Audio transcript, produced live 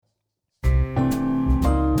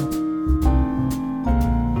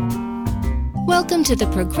Welcome to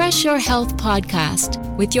the Progress Your Health podcast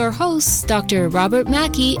with your hosts, Dr. Robert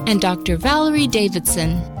Mackey and Dr. Valerie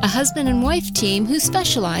Davidson, a husband and wife team who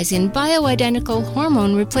specialize in bioidentical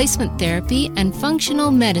hormone replacement therapy and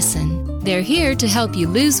functional medicine. They're here to help you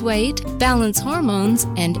lose weight, balance hormones,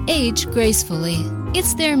 and age gracefully.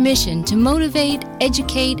 It's their mission to motivate,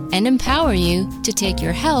 educate, and empower you to take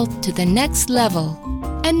your health to the next level.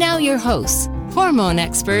 And now your hosts, hormone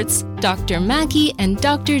experts, Dr. Mackey and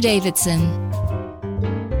Dr. Davidson.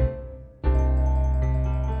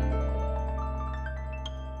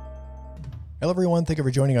 Hello, everyone. Thank you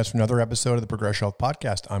for joining us for another episode of the Progress Health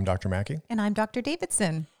Podcast. I'm Dr. Mackey, and I'm Dr.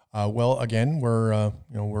 Davidson. Again,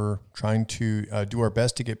 we're trying to do our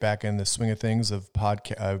best to get back in the swing of things of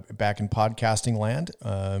back in podcasting land.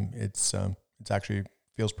 It's actually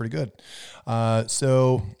feels pretty good. On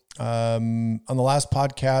the last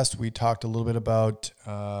podcast, we talked a little bit about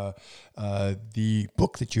the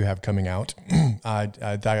book that you have coming out. I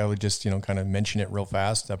thought I would just, kind of mention it real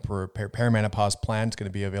fast. The Perimenopause Plan is going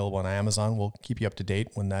to be available on Amazon. We'll keep you up to date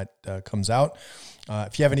when that comes out.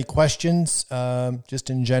 If you have any questions, just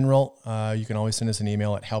in general, you can always send us an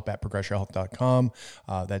email at help@progressyourhealth.com.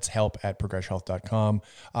 That's help@progressyourhealth.com.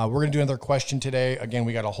 We're going to do another question today. Again,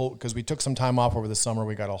 we got because we took some time off over the summer,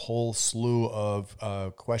 we got a whole slew of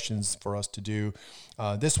questions for us to do.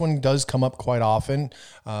 This one does come up quite often.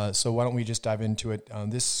 So why don't we just dive into it?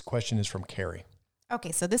 This question is from Carrie.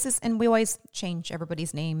 Okay, so this is, and we always change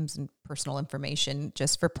everybody's names and personal information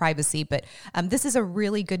just for privacy, but this is a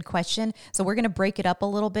really good question. So we're going to break it up a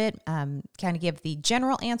little bit, kind of give the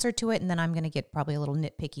general answer to it, and then I'm going to get probably a little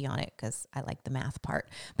nitpicky on it because I like the math part.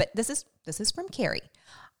 But this is from Carrie.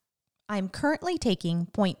 I'm currently taking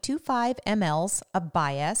 0.25 mLs of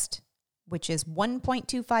Biest, which is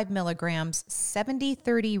 1.25 milligrams,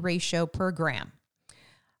 70-30 ratio per gram.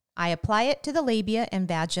 I apply it to the labia and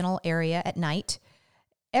vaginal area at night.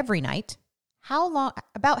 Every night.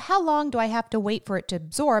 About how long do I have to wait for it to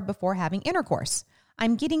absorb before having intercourse?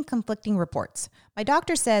 I'm getting conflicting reports. My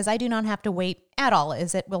doctor says I do not have to wait at all,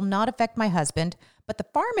 as it will not affect my husband, but the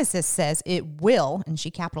pharmacist says it will, and she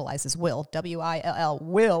capitalizes will, W-I-L-L,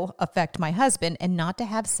 will affect my husband and not to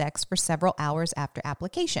have sex for several hours after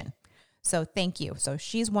application. So thank you. So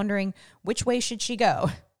she's wondering, which way should she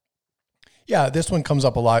go? Yeah, this one comes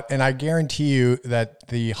up a lot, and I guarantee you that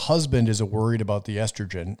the husband is worried about the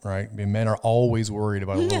estrogen, right? I mean, men are always worried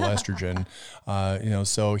about a little estrogen,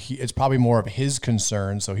 so it's probably more of his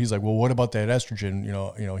concern. So he's like, well, what about that estrogen?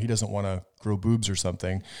 He doesn't want to grow boobs or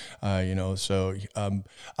something, So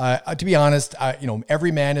to be honest,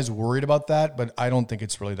 every man is worried about that, but I don't think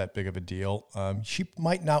it's really that big of a deal. She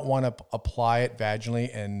might not want to apply it vaginally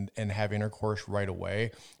and have intercourse right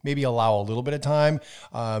away. Maybe allow a little bit of time,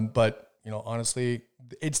 but honestly,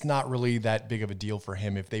 it's not really that big of a deal for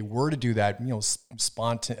him. If they were to do that,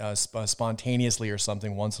 spontaneously or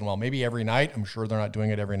something once in a while, maybe every night. I'm sure they're not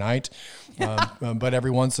doing it every night, but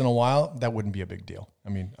every once in a while, that wouldn't be a big deal. I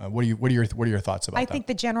mean, what are your thoughts about that? I think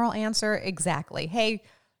the general answer, exactly. Hey,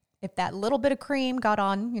 if that little bit of cream got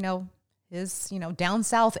on, his, down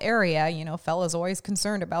south area, fellas always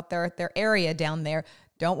concerned about their area down there.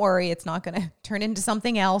 Don't worry, it's not going to turn into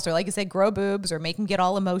something else, or like you said, grow boobs or make them get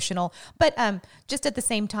all emotional. But just at the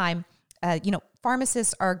same time,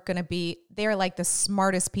 pharmacists are going to they're like the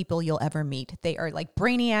smartest people you'll ever meet. They are like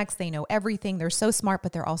brainiacs. They know everything. They're so smart,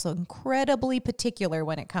 but they're also incredibly particular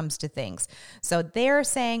when it comes to things. So they're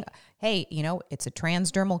saying, hey, it's a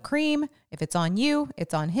transdermal cream. If it's on you,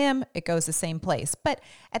 it's on him. It goes the same place. But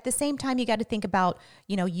at the same time, you got to think about,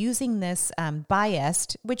 using this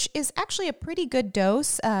Biest, which is actually a pretty good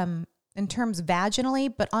dose in terms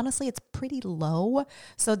vaginally, but honestly, it's pretty low.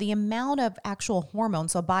 So the amount of actual hormone,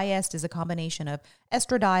 so Biest is a combination of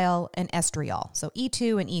estradiol and estriol, so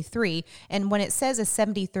E2 and E3. And when it says a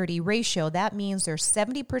 70-30 ratio, that means there's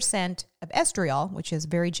 70% of estriol, which is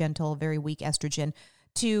very gentle, very weak estrogen,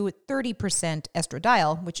 to 30%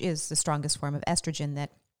 estradiol, which is the strongest form of estrogen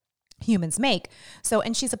that humans make. So,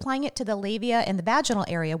 and she's applying it to the labia and the vaginal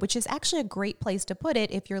area, which is actually a great place to put it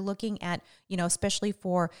if you're looking at, especially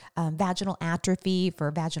for vaginal atrophy, for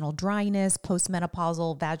vaginal dryness.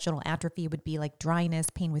 Postmenopausal vaginal atrophy would be like dryness,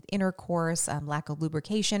 pain with intercourse, lack of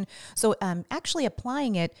lubrication. So actually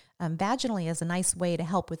applying it vaginally is a nice way to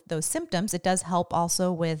help with those symptoms. It does help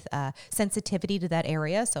also with sensitivity to that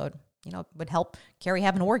area. So would help Carrie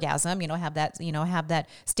have an orgasm, have that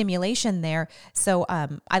stimulation there. So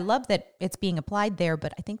I love that it's being applied there,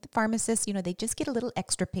 but I think the pharmacists, they just get a little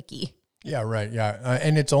extra picky. Yeah, right. Yeah.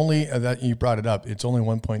 And it's only that you brought it up. It's only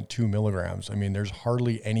 1.2 milligrams. I mean, there's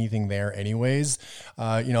hardly anything there anyways.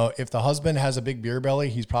 If the husband has a big beer belly,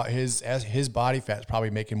 he's probably his body fat is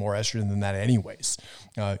probably making more estrogen than that anyways.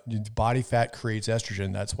 Body fat creates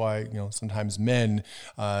estrogen. That's why, sometimes men,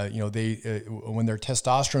 when their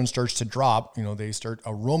testosterone starts to drop, they start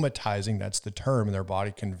aromatizing. That's the term. And their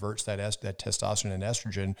body converts that testosterone and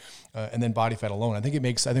estrogen, and then body fat alone. I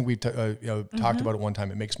think we talked about it one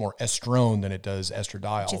time. It makes more estrogen than it does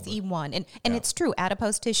estradiol. Just E1. And it's true.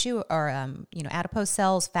 Adipose tissue or, adipose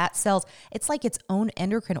cells, fat cells, it's like its own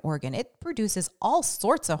endocrine organ. It produces all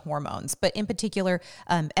sorts of hormones, but in particular,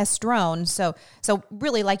 estrone. So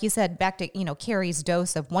really, like you said, back to, Carrie's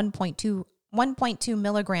dose of 1.2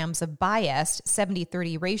 milligrams of Biest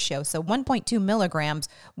 70-30 ratio. So 1.2 milligrams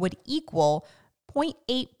would equal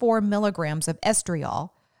 0.84 milligrams of estriol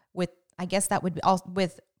with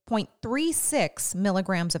 0.36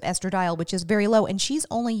 milligrams of estradiol, which is very low. And she's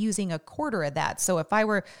only using a quarter of that. So if I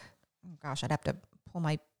were, I'd have to pull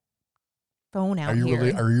my phone out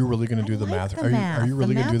here. Are you really going to do the math? Are you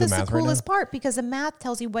really going to do the math right now? The math is the coolest part, because the math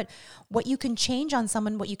tells you what you can change on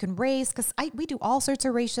someone, what you can raise. Because we do all sorts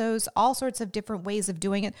of ratios, all sorts of different ways of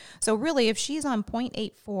doing it. So really, if she's on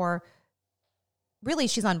 0.84, really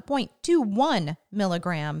she's on 0.21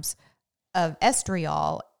 milligrams of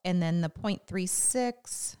estriol, and then the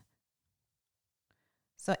 0.36.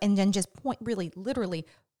 So, and then just literally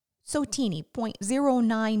so teeny,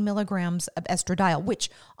 0.09 milligrams of estradiol,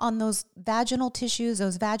 which on those vaginal tissues,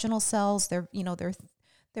 those vaginal cells, they're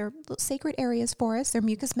sacred areas for us. They're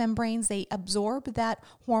mucous membranes. They absorb that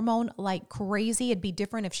hormone like crazy. It'd be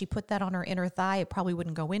different if she put that on her inner thigh. It probably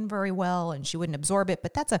wouldn't go in very well and she wouldn't absorb it.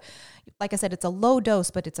 But like I said, it's a low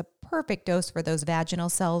dose, but it's a perfect dose for those vaginal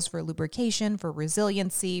cells, for lubrication, for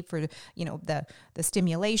resiliency, for, the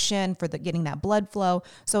stimulation, for getting that blood flow.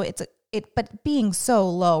 So but being so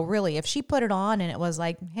low, really, if she put it on and it was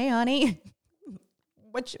like, hey, honey,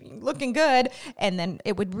 looking good, and then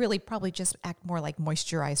it would really probably just act more like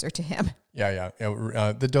moisturizer to him. Yeah.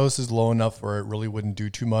 The dose is low enough where it really wouldn't do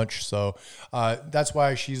too much. So that's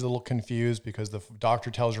why she's a little confused, because the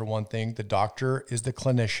doctor tells her one thing. The doctor is the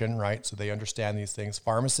clinician, right? So they understand these things.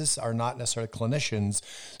 Pharmacists are not necessarily clinicians.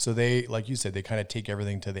 So they, like you said, they kind of take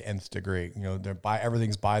everything to the nth degree.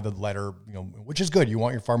 Everything's by the letter, which is good. You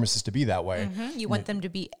want your pharmacist to be that way. Mm-hmm. You want them to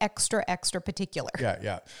be extra, extra particular.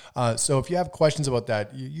 Yeah. So if you have questions about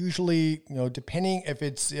that, you usually, depending if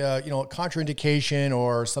it's, contraindication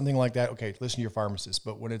or something like that, okay, listen to your pharmacist.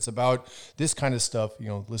 But when it's about this kind of stuff,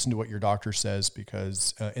 listen to what your doctor says,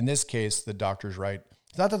 because in this case, the doctor's right.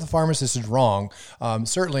 It's not that the pharmacist is wrong.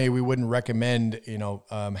 Certainly, we wouldn't recommend,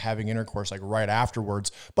 having intercourse like right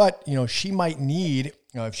afterwards. But, she might need,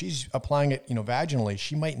 if she's applying it, vaginally,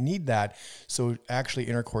 she might need that. So actually,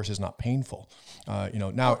 intercourse is not painful.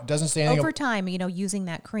 Now it doesn't say anything over time. using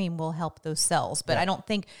that cream will help those cells, but I don't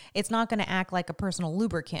think it's not going to act like a personal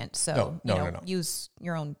lubricant. So no. Use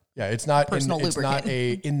your own. Yeah, it's not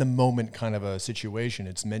a in the moment kind of a situation.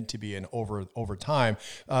 It's meant to be an over time.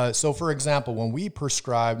 So for example, when we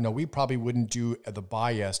prescribe, we probably wouldn't do the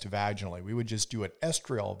Biest vaginally. We would just do an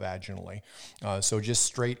estriol vaginally. So just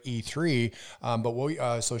straight E3.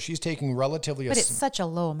 So she's taking relatively. But it's such a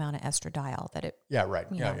low amount of estradiol that it. Yeah, right.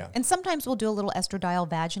 Yeah. And sometimes we'll do a little estradiol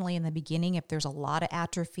vaginally in the beginning if there's a lot of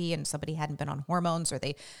atrophy and somebody hadn't been on hormones, or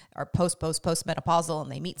they are post-menopausal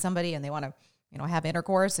and they meet somebody and they want to have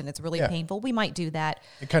intercourse and it's really painful. We might do that.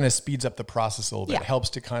 It kind of speeds up the process a little bit. Yeah. It helps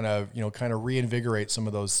to kind of reinvigorate some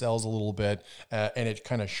of those cells a little bit, and it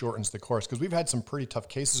kind of shortens the course. Because we've had some pretty tough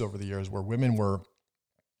cases over the years where women were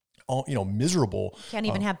all, miserable. Can't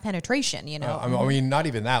even have penetration, I mean, not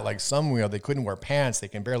even that. Like some, they couldn't wear pants. They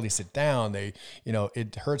can barely sit down. They,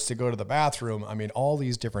 it hurts to go to the bathroom. I mean, all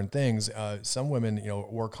these different things. Some women,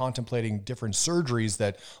 were contemplating different surgeries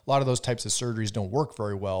that a lot of those types of surgeries don't work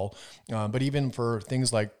very well. But even for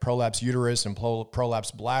things like prolapse uterus and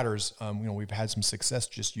prolapse bladders, we've had some success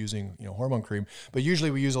just using, hormone cream. But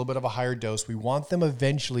usually we use a little bit of a higher dose. We want them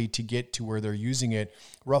eventually to get to where they're using it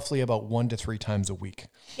roughly about 1 to 3 times a week.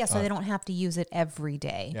 Yeah, so they don't have to use it every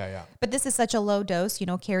day. Yeah. But this is such a low dose.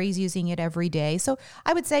 Carrie's using it every day. So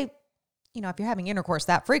I would say, if you're having intercourse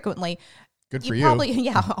that frequently, good for you.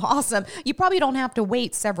 Awesome. You probably don't have to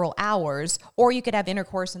wait several hours, or you could have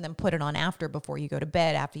intercourse and then put it on after before you go to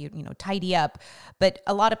bed, after you tidy up. But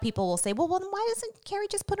a lot of people will say, well, then why doesn't Carrie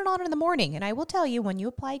just put it on in the morning? And I will tell you, when you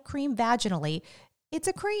apply cream vaginally, it's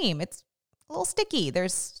a cream. It's little sticky.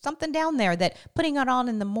 There's something down there that putting it on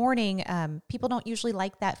in the morning, people don't usually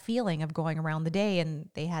like that feeling of going around the day, and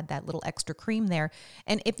they had that little extra cream there.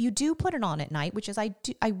 And if you do put it on at night, which is I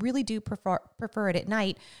really do prefer it at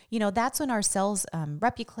night, that's when our cells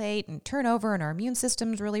replicate and turn over and our immune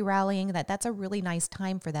system's really rallying. That's a really nice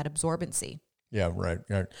time for that absorbency. Yeah, right.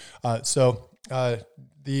 So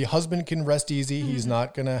the husband can rest easy. He's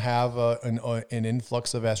not going to have an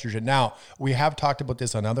influx of estrogen. Now, we have talked about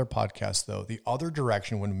this on other podcasts, though. The other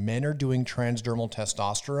direction, when men are doing transdermal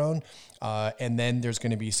testosterone, and then there's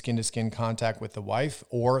going to be skin-to-skin contact with the wife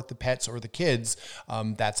or the pets or the kids,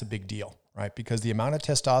 that's a big deal. Right, because the amount of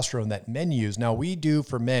testosterone that men use. Now we do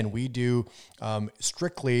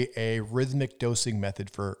strictly a rhythmic dosing method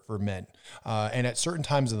for men. And at certain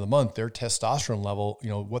times of the month, their testosterone level,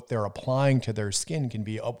 what they're applying to their skin can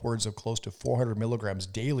be upwards of close to 400 milligrams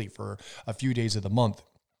daily for a few days of the month.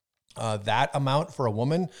 That amount for a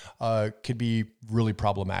woman could be really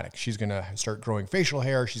problematic. She's going to start growing facial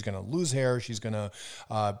hair. She's going to lose hair. She's going to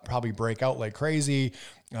probably break out like crazy.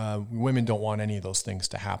 Women don't want any of those things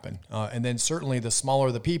to happen. And then certainly the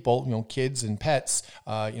smaller the people, kids and pets,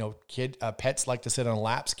 pets like to sit on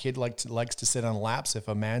laps. Kid likes to sit on laps if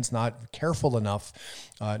a man's not careful enough.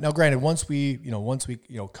 Now, granted, once we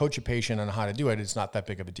coach a patient on how to do it, it's not that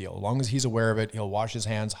big of a deal. As long as he's aware of it, he'll wash his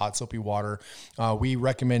hands, hot soapy water. We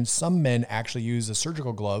recommend some men actually use a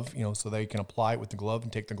surgical glove, so they can apply it with the glove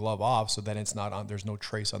and take the glove off so that it's not on, there's no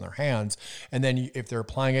trace on their hands. And then if they're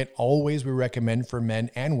applying it, always we recommend for men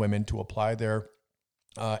and women to apply their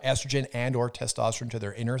estrogen and or testosterone to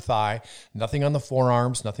their inner thigh, nothing on the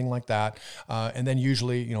forearms, nothing like that. And then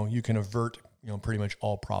usually, you can avert, pretty much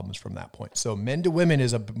all problems from that point. So men to women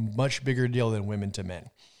is a much bigger deal than women to men.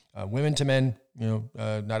 Women to men,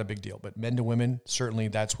 not a big deal, but men to women, certainly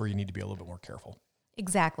that's where you need to be a little bit more careful.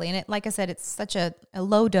 Exactly. And like I said, it's such a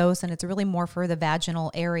low dose, and it's really more for the vaginal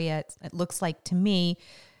area. It looks like to me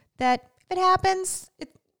that if it happens,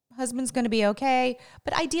 husband's going to be okay.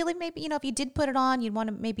 But ideally, maybe, if you did put it on, you'd want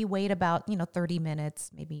to maybe wait about, 30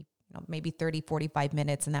 minutes, maybe 30, 45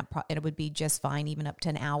 minutes, and it would be just fine, even up to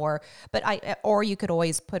an hour. But or you could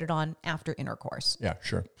always put it on after intercourse. Yeah,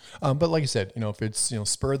 sure. But like you said, if it's,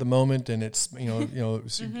 spur of the moment and it's,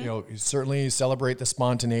 certainly celebrate the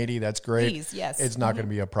spontaneity. That's great. Please, yes. It's not going to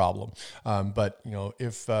be a problem. But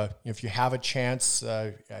if you have a chance,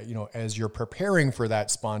 as you're preparing for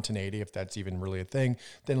that spontaneity, if that's even really a thing,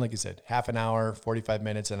 then like you said, half an hour, 45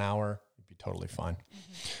 minutes, an hour, totally fine.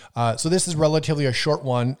 So this is relatively a short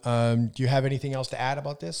one. Do you have anything else to add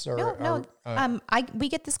about this? No. We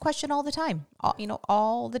get this question all the time,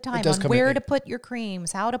 all the time on where to put your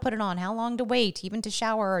creams, how to put it on, how long to wait, even to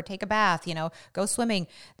shower or take a bath, go swimming.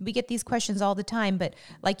 We get these questions all the time. But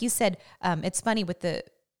like you said, it's funny with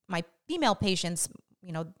my female patients,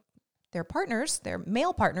 their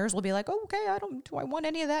male partners will be like, oh, okay, do I want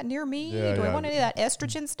any of that near me? Do I want any of that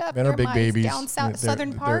estrogen stuff? Men are big babies. Down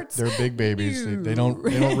southern parts. They're big babies. They don't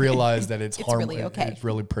realize that it's harmless. Really okay. It's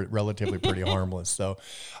really relatively pretty harmless. So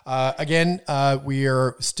again, we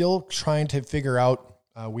are still trying to figure out,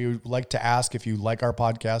 we would like to ask if you like our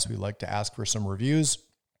podcast, we'd like to ask for some reviews.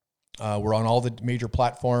 We're on all the major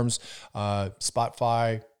platforms,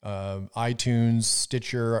 Spotify, iTunes,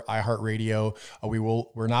 Stitcher, iHeartRadio.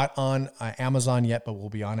 We're not on Amazon yet, but we'll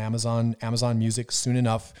be on Amazon Music soon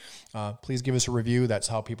enough. Please give us a review. That's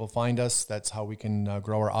how people find us. That's how we can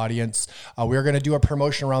grow our audience. We're going to do a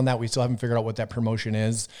promotion around that. We still haven't figured out what that promotion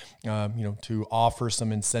is, to offer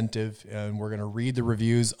some incentive. And we're going to read the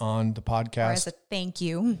reviews on the podcast. Or as a thank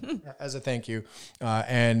you. As a thank you.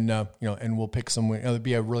 And we'll pick some, it'd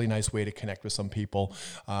be a really nice way to connect with some people,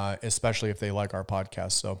 especially if they like our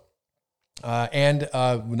podcast. So, and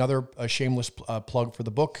another shameless plug for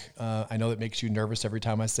the book. I know that makes you nervous every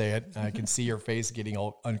time I say it. I can see your face getting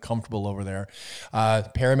all uncomfortable over there.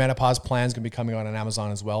 Perimenopause Plan is going to be coming out on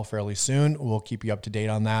Amazon as well fairly soon. We'll keep you up to date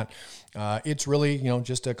on that. It's really,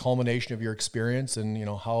 just a culmination of your experience and,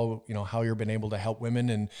 how you've been able to help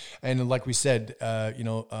women. And like we said,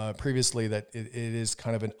 previously that it is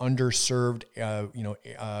kind of an underserved,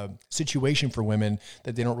 situation for women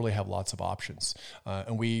that they don't really have lots of options.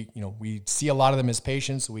 And we see a lot of them as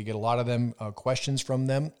patients. We get a lot of them questions from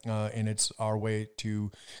them, and it's our way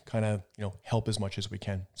to kind of, help as much as we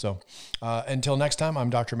can. So until next time, I'm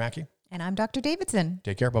Dr. Mackey. And I'm Dr. Davidson.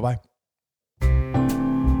 Take care. Bye-bye.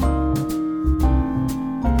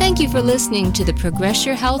 Thank you for listening to the Progress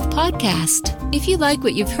Your Health podcast. If you like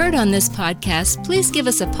what you've heard on this podcast, please give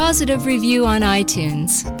us a positive review on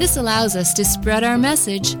iTunes. This allows us to spread our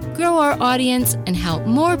message, grow our audience, and help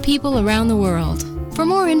more people around the world. For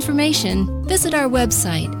more information, visit our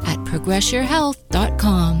website at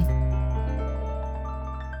progressyourhealth.com.